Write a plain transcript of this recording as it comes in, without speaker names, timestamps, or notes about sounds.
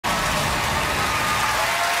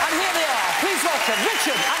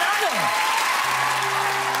Richard and Adam.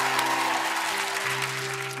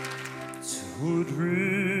 To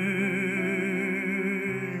dream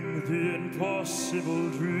the impossible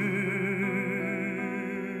dream,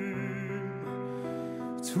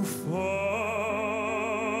 to fight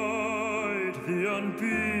the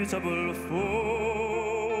unbeatable foe,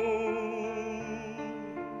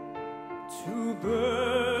 to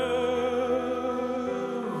bear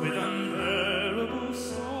with unbearable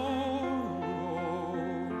sorrow,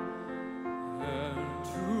 and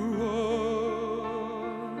to run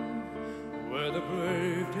where the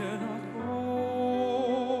brave dare not go.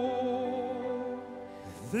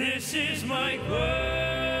 This is my quest,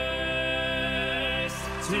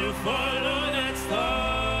 to follow that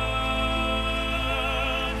star,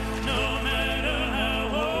 no matter how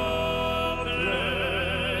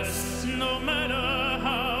hopeless, no matter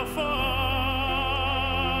how far,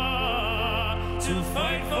 to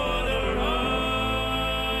fight for the right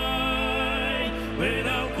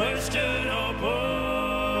without question or pause,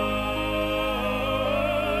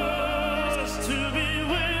 to be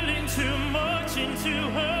willing to march into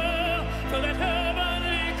her for that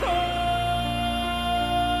heavenly cause.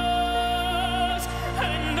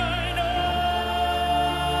 And I know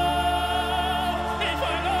if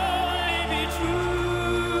I only be true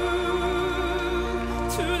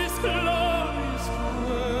to this glorious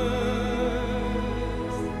quest,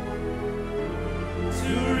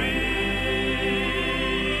 to reach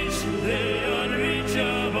the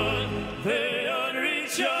unreachable, the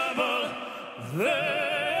unreachable, the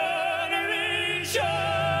unreachable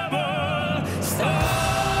star.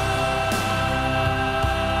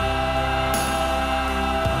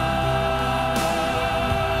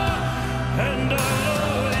 And I'll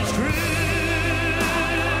always dream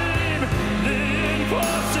the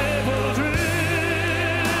impossible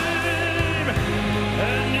dream,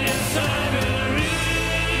 and yes, I will reach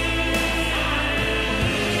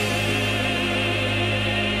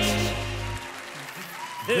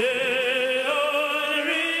the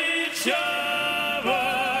unreachable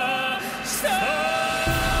star.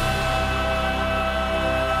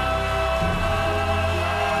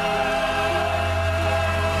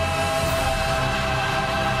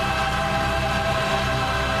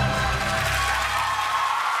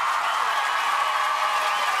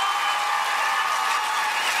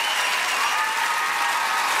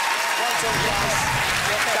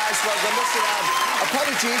 Guys, well done. Listen,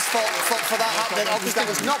 apologies for that happening. Obviously, that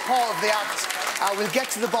was not part of the act. We'll get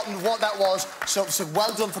to the bottom of what that was. So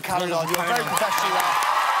well done for carrying on. You're very professional there.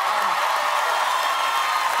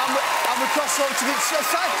 And we'll cross over to the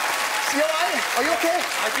side. You all right? Are you okay?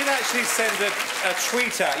 I did actually send a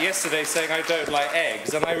tweet out yesterday saying I don't like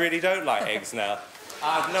eggs, and I really don't like eggs now.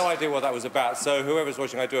 I have no idea what that was about, so whoever's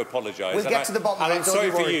watching, I do apologise. We'll get to the bottom of it. And I'm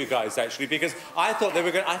sorry for you guys, actually, because I thought they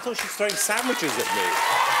were going. I thought she was throwing sandwiches at me.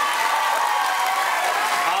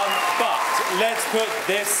 But let's put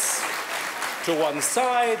this to one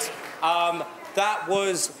side. That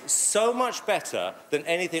was so much better than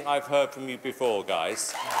anything I've heard from you before,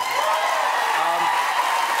 guys.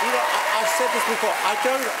 You know, I've said this before.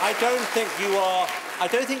 I don't think you are. I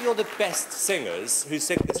don't think you're the best singers who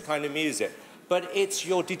sing this kind of music. But it's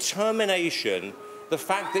your determination, the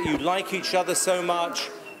fact that you like each other so much,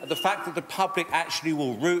 the fact that the public actually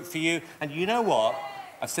will root for you. And you know what?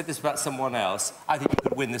 I've said this about someone else. I think you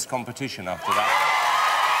could win this competition after that.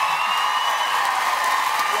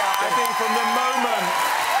 Yeah, I think from the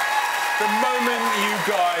moment you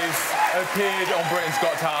guys appeared on Britain's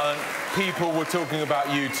Got Talent, people were talking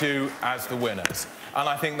about you two as the winners. And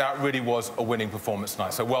I think that really was a winning performance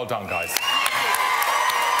tonight. So well done, guys.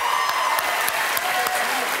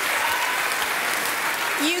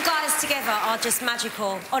 You guys together are just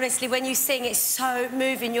magical. Honestly, when you sing, it's so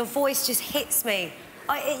moving. Your voice just hits me.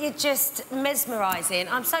 You're just mesmerising.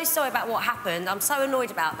 I'm so sorry about what happened. I'm so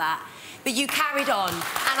annoyed about that. But you carried on, and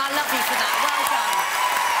I love you for that. Well done.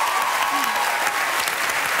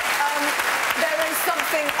 There is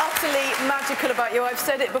something utterly magical about you. I've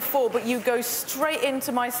said it before, but you go straight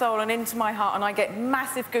into my soul and into my heart, and I get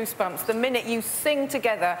massive goosebumps the minute you sing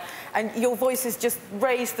together and your voices just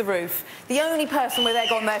raise the roof. The only person with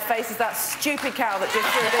egg on their face is that stupid cow that just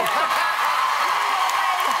threw it.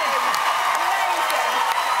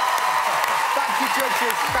 Thank you,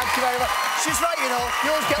 judges. Thank you very much. She's right, you know. You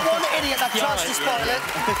always get one idiot that tries to spoil it.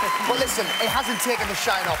 But listen, it hasn't taken the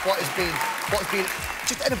shine off what has been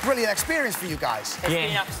just a brilliant experience for you guys. It's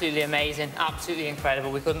been absolutely amazing, absolutely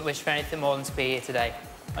incredible. We couldn't wish for anything more than to be here today.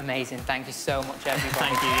 Amazing. Thank you so much,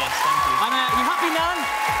 everybody. Thank you, yes, thank you. And you happy, Nan?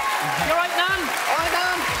 You all right, Nan? All right,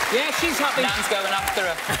 Nan? Yeah, she's happy. Nan's going after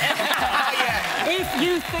her. If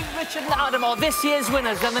you think Richard and Adam are this year's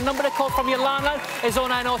winners, then the number to call from your landline is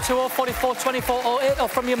 09020 44 24 08, or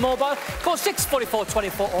from your mobile, call 644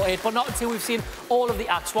 24 08, but not until we've seen all of the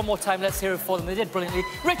acts. One more time, let's hear it for them. They did brilliantly.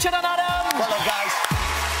 Richard and Adam! Well done, guys.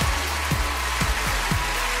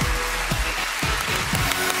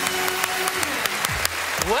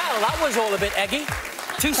 Well, that was all a bit eggy.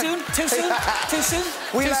 Too soon? Too soon? Too soon?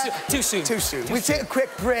 Too soon. Too soon. We'll take a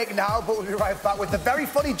quick break now, but we'll be right back with the very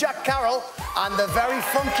funny Jack Carroll and the very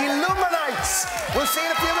funky Luminites. We'll see you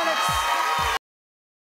in a few minutes.